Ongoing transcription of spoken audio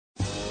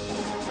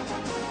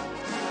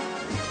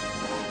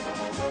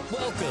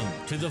Welcome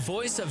to the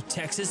Voice of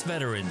Texas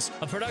Veterans,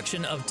 a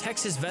production of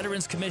Texas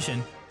Veterans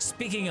Commission,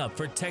 speaking up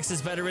for Texas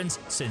veterans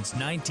since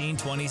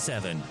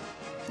 1927.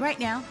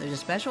 Right now, there's a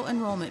special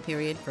enrollment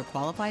period for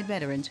qualified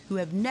veterans who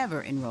have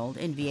never enrolled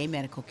in VA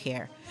medical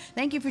care.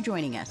 Thank you for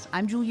joining us.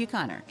 I'm Julia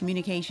Connor,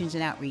 Communications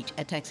and Outreach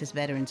at Texas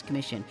Veterans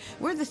Commission.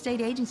 We're the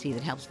state agency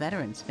that helps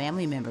veterans,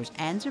 family members,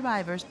 and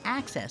survivors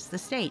access the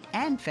state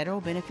and federal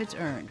benefits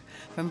earned.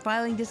 From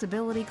filing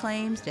disability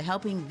claims to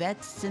helping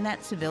vets in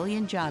that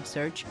civilian job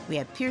search, we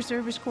have peer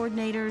service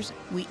coordinators.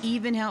 We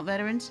even help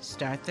veterans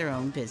start their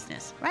own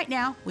business. Right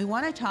now, we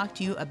want to talk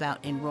to you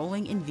about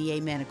enrolling in VA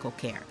medical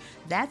care.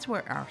 That's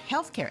where our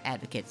healthcare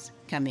advocates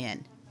come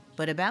in.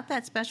 But about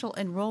that special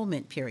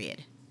enrollment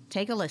period,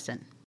 take a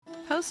listen.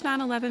 Post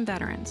 9/11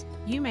 veterans,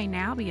 you may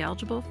now be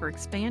eligible for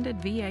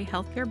expanded VA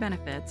healthcare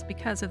benefits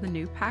because of the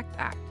new PACT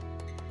Act.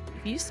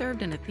 If you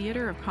served in a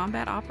theater of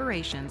combat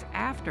operations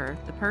after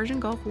the Persian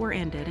Gulf War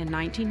ended in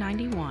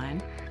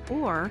 1991,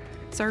 or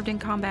served in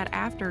combat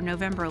after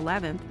November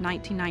 11,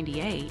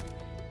 1998,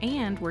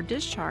 and were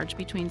discharged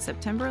between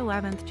September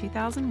 11,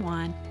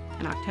 2001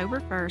 and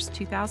October 1,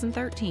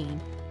 2013,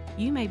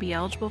 you may be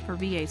eligible for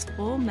VA's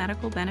full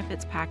medical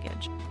benefits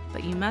package,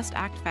 but you must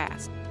act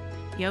fast.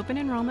 The open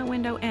enrollment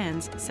window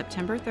ends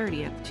September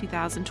 30th,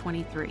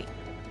 2023.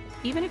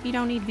 Even if you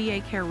don't need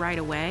VA care right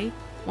away,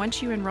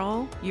 once you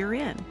enroll, you're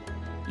in.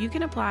 You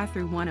can apply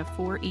through one of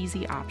 4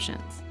 easy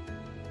options.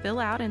 Fill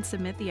out and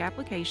submit the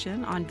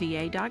application on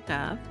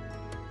va.gov,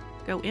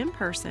 go in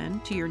person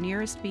to your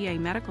nearest VA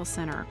medical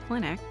center or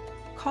clinic,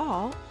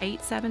 call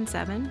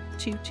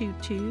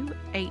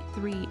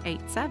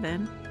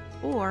 877-222-8387,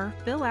 or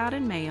fill out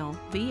and mail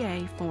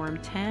VA Form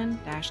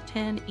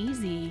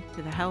 10-10EZ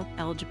to the Health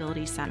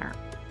Eligibility Center.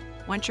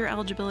 Once your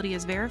eligibility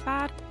is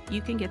verified,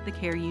 you can get the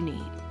care you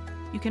need.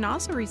 You can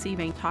also receive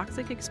a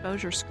toxic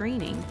exposure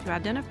screening to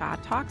identify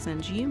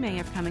toxins you may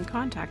have come in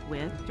contact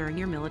with during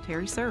your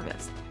military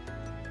service.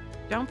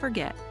 Don't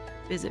forget,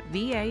 visit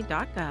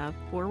va.gov/PACT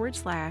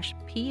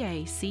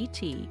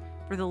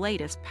for the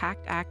latest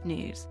PACT Act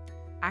news.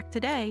 Act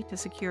today to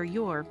secure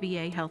your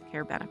VA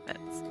healthcare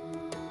benefits.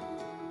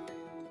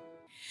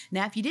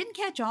 Now, if you didn't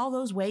catch all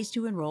those ways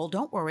to enroll,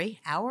 don't worry.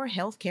 Our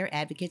healthcare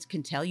advocates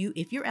can tell you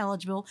if you're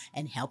eligible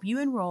and help you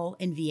enroll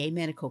in VA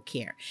medical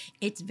care.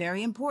 It's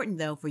very important,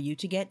 though, for you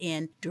to get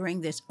in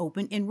during this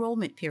open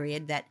enrollment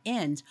period that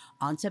ends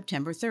on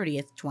September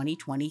 30th,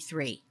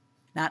 2023.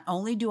 Not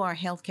only do our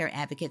healthcare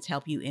advocates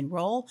help you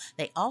enroll,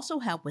 they also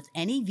help with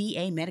any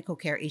VA medical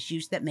care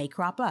issues that may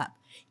crop up.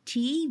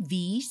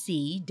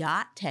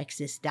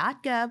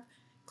 tvc.texas.gov.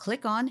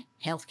 Click on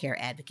Healthcare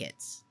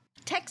Advocates.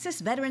 Texas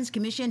Veterans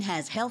Commission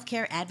has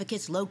healthcare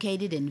advocates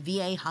located in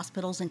VA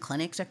hospitals and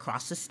clinics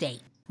across the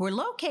state. We're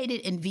located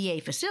in VA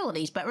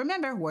facilities, but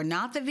remember, we're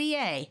not the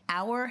VA.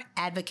 Our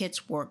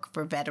advocates work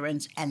for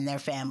veterans and their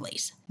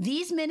families.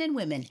 These men and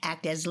women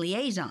act as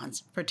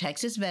liaisons for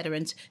Texas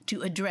veterans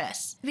to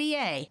address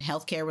VA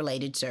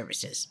healthcare-related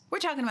services. We're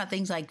talking about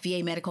things like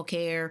VA medical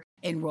care,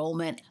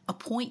 enrollment,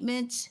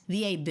 appointments,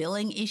 VA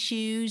billing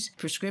issues,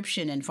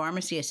 prescription and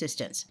pharmacy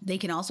assistance. They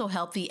can also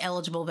help the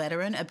eligible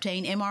veteran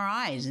obtain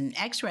MRIs and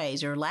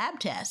X-rays or lab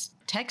tests.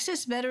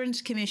 Texas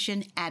Veterans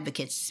Commission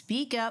advocates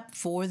speak up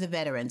for the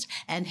veterans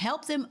and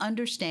help them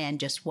understand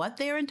just what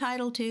they're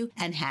entitled to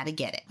and how to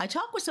get it. I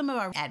talked with some of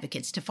our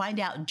advocates to find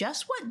out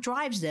just what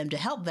drives them to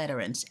help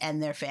veterans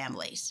and their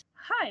families.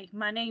 Hi,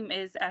 my name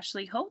is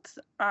Ashley Holtz.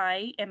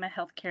 I am a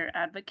healthcare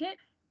advocate,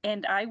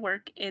 and I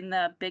work in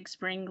the Big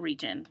Spring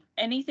region.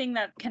 Anything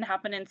that can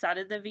happen inside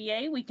of the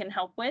VA, we can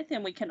help with,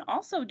 and we can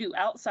also do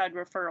outside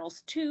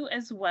referrals too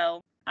as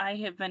well. I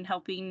have been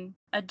helping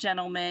a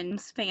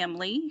gentleman's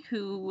family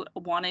who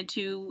wanted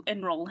to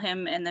enroll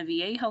him in the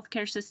VA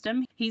healthcare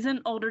system. He's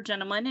an older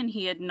gentleman and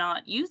he had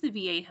not used the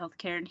VA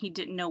healthcare and he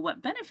didn't know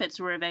what benefits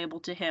were available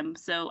to him.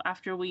 So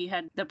after we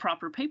had the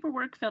proper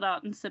paperwork filled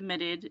out and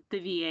submitted, the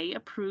VA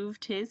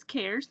approved his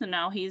care. So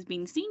now he is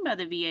being seen by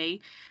the VA.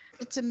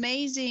 It's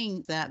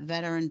amazing that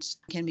veterans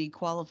can be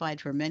qualified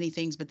for many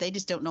things, but they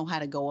just don't know how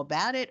to go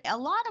about it. A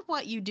lot of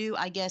what you do,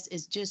 I guess,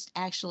 is just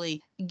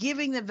actually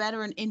giving the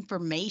veteran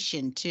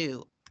information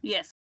too.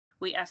 Yes.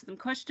 We ask them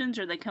questions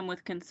or they come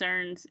with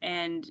concerns,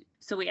 and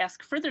so we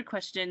ask further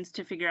questions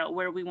to figure out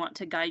where we want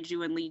to guide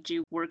you and lead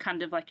you. We're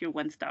kind of like your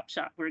one-stop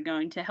shop. We're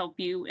going to help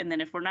you, and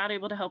then if we're not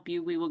able to help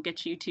you, we will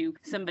get you to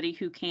somebody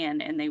who can,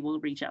 and they will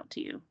reach out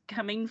to you.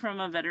 Coming from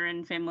a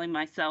veteran family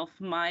myself,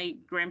 my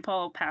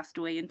grandpa passed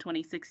away in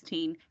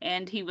 2016,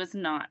 and he was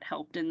not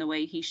helped in the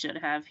way he should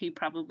have. He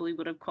probably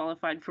would have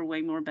qualified for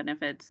way more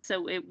benefits.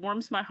 So it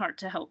warms my heart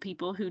to help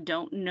people who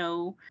don't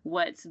know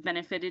what's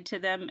benefited to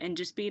them and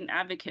just be an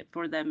advocate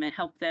for them and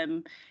help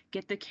them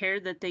get the care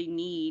that they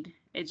need.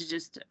 It's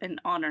just an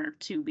honor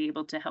to be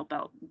able to help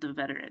out the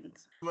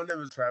veterans. My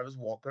name is Travis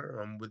Walker.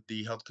 I'm with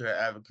the Healthcare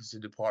Advocacy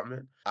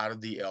Department out of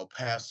the El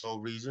Paso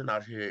region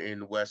out here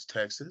in West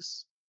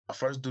Texas. Our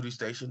first duty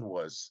station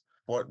was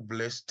Fort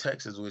Bliss,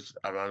 Texas, which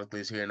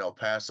ironically is here in El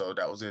Paso.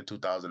 That was in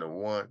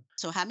 2001.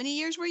 So how many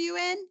years were you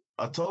in?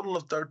 A total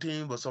of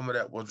 13, but some of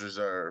that was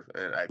reserve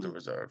and active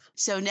reserve.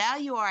 So now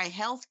you are a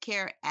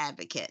healthcare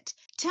advocate.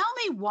 Tell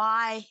me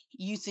why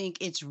you think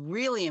it's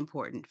really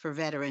important for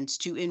veterans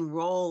to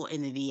enroll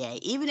in the VA,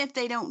 even if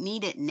they don't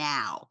need it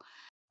now.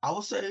 I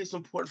would say it's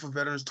important for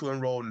veterans to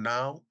enroll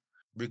now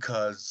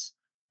because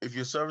if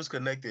you're service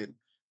connected,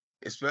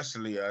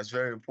 especially, it's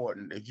very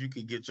important. If you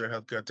can get your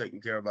healthcare taken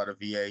care of by the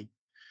VA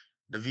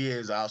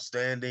is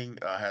outstanding,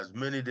 has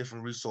many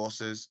different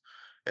resources,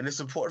 and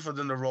it's important for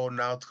them to enroll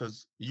now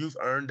because you've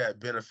earned that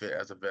benefit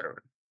as a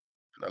veteran.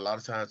 A lot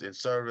of times in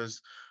service,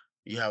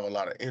 you have a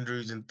lot of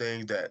injuries and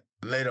things that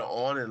later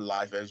on in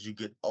life, as you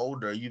get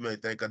older, you may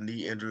think a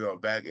knee injury or a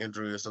back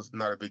injury or something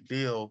not a big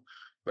deal,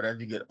 but as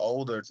you get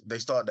older, they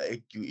start to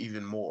ache you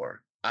even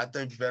more. I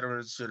think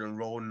veterans should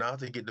enroll now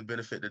to get the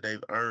benefit that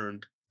they've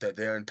earned, that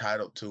they're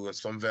entitled to. And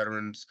some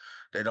veterans,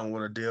 they don't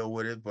want to deal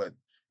with it, but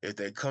if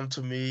they come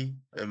to me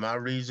in my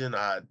region,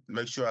 I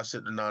make sure I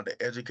sit them down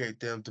to educate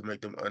them, to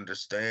make them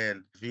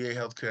understand VA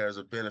healthcare is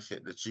a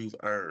benefit that you've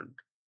earned.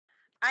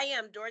 I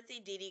am Dorothy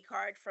Dede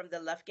Card from the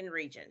Lufkin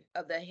region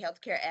of the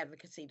Healthcare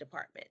Advocacy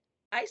Department.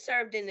 I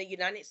served in the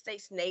United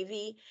States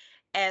Navy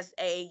as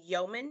a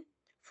yeoman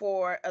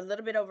for a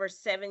little bit over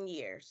 7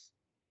 years.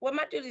 Well,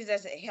 my duties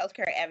as a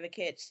healthcare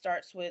advocate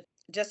starts with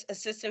just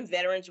assisting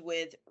veterans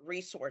with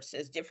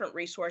resources, different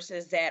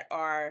resources that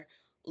are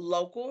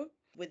local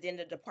within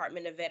the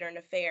Department of Veteran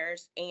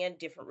Affairs and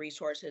different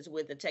resources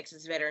with the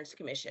Texas Veterans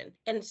Commission.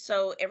 And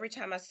so every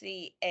time I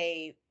see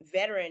a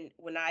veteran,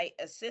 when I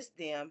assist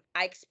them,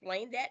 I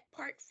explain that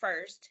part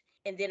first,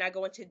 and then I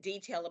go into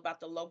detail about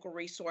the local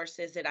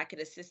resources that I could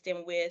assist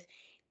them with,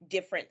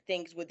 different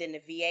things within the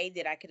VA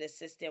that I could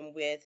assist them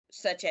with,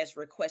 such as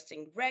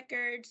requesting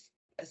records,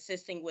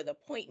 assisting with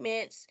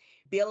appointments,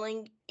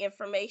 billing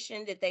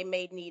information that they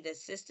may need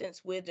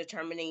assistance with,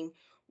 determining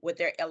what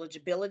their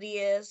eligibility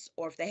is,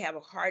 or if they have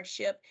a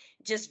hardship,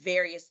 just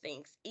various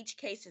things. Each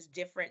case is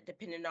different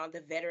depending on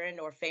the veteran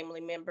or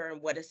family member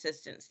and what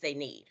assistance they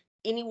need.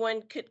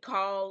 Anyone could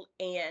call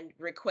and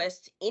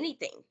request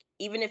anything,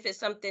 even if it's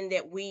something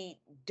that we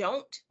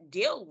don't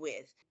deal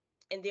with.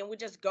 And then we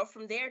just go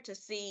from there to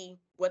see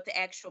what the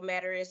actual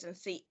matter is and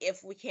see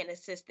if we can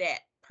assist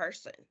that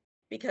person.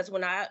 Because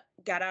when I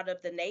got out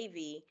of the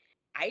Navy,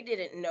 I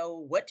didn't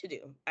know what to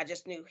do. I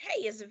just knew,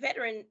 hey, as a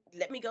veteran,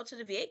 let me go to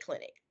the VA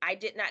clinic. I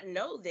did not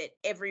know that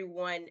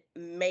everyone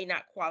may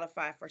not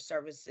qualify for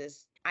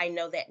services. I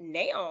know that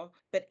now,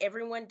 but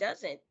everyone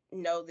doesn't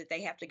know that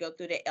they have to go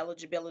through the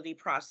eligibility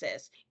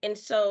process. And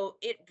so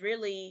it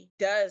really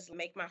does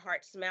make my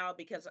heart smile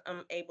because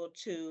I'm able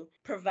to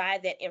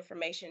provide that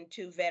information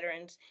to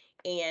veterans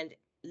and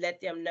let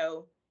them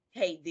know,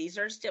 hey, these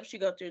are the steps you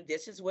go through.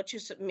 This is what you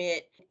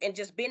submit. And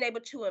just being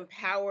able to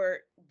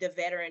empower the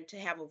veteran to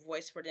have a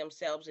voice for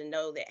themselves and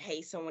know that,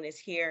 hey, someone is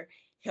here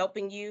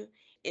helping you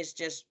is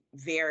just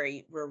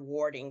very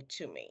rewarding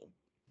to me.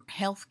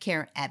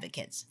 Healthcare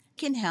advocates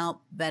can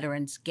help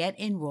veterans get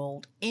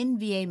enrolled in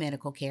VA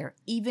medical care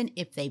even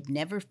if they've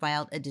never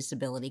filed a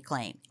disability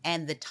claim.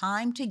 And the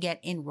time to get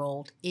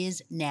enrolled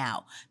is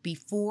now,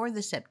 before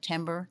the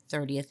September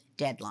 30th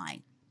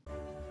deadline.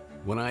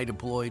 When I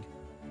deployed,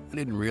 I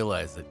didn't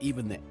realize that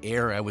even the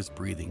air I was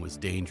breathing was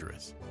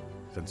dangerous.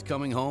 Since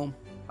coming home,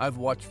 I've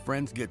watched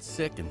friends get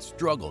sick and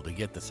struggle to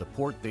get the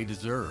support they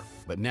deserve.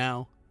 But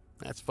now,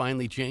 that's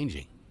finally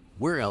changing.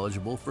 We're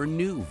eligible for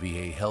new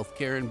VA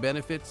healthcare and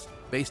benefits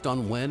based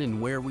on when and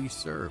where we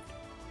served.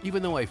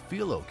 Even though I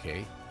feel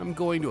okay, I'm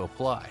going to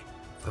apply.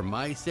 For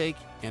my sake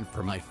and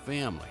for my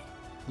family.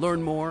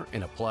 Learn more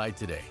and apply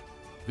today.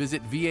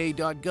 Visit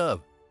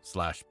va.gov/PACT.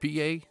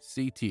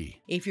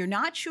 If you're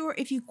not sure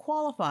if you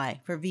qualify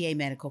for VA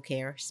medical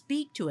care,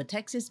 speak to a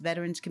Texas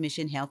Veterans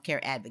Commission healthcare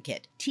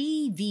advocate.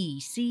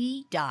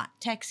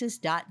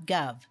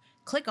 tvc.texas.gov.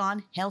 Click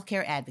on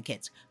Healthcare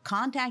Advocates.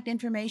 Contact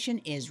information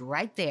is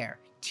right there.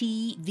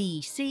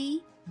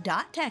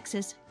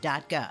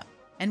 tvc.texas.gov.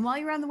 And while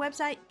you're on the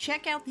website,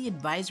 check out the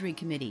advisory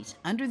committees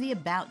under the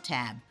About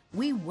tab.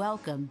 We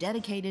welcome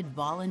dedicated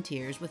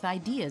volunteers with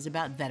ideas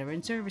about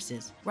veteran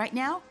services. Right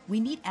now,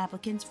 we need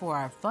applicants for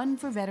our Fund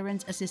for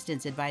Veterans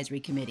Assistance Advisory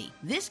Committee.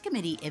 This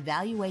committee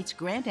evaluates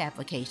grant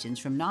applications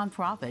from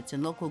nonprofits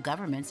and local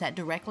governments that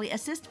directly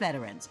assist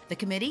veterans. The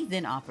committee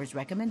then offers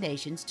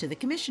recommendations to the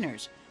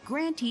commissioners.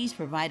 Grantees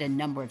provide a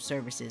number of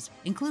services,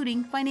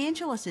 including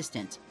financial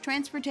assistance,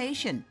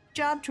 transportation,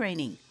 job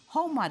training,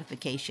 home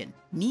modification,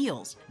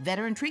 meals,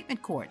 veteran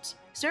treatment courts,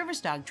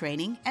 service dog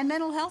training, and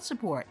mental health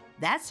support.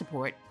 That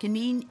support can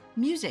mean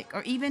music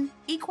or even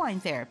equine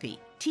therapy.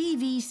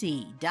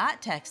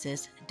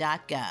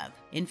 tvc.texas.gov.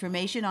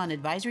 Information on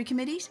advisory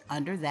committees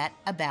under that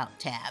About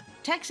tab.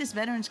 Texas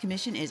Veterans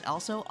Commission is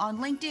also on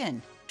LinkedIn,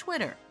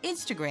 Twitter,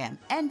 Instagram,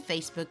 and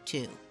Facebook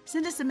too.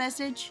 Send us a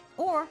message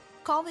or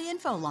call the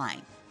info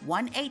line,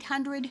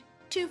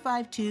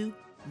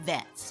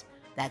 1-800-252-VETS.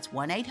 That's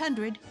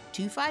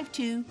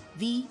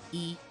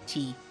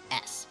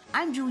 1-800-252-VETS.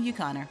 I'm Julia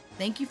Connor.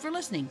 Thank you for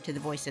listening to The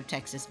Voice of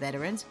Texas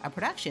Veterans, a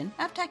production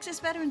of Texas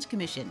Veterans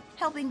Commission.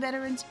 Helping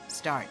veterans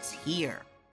starts here.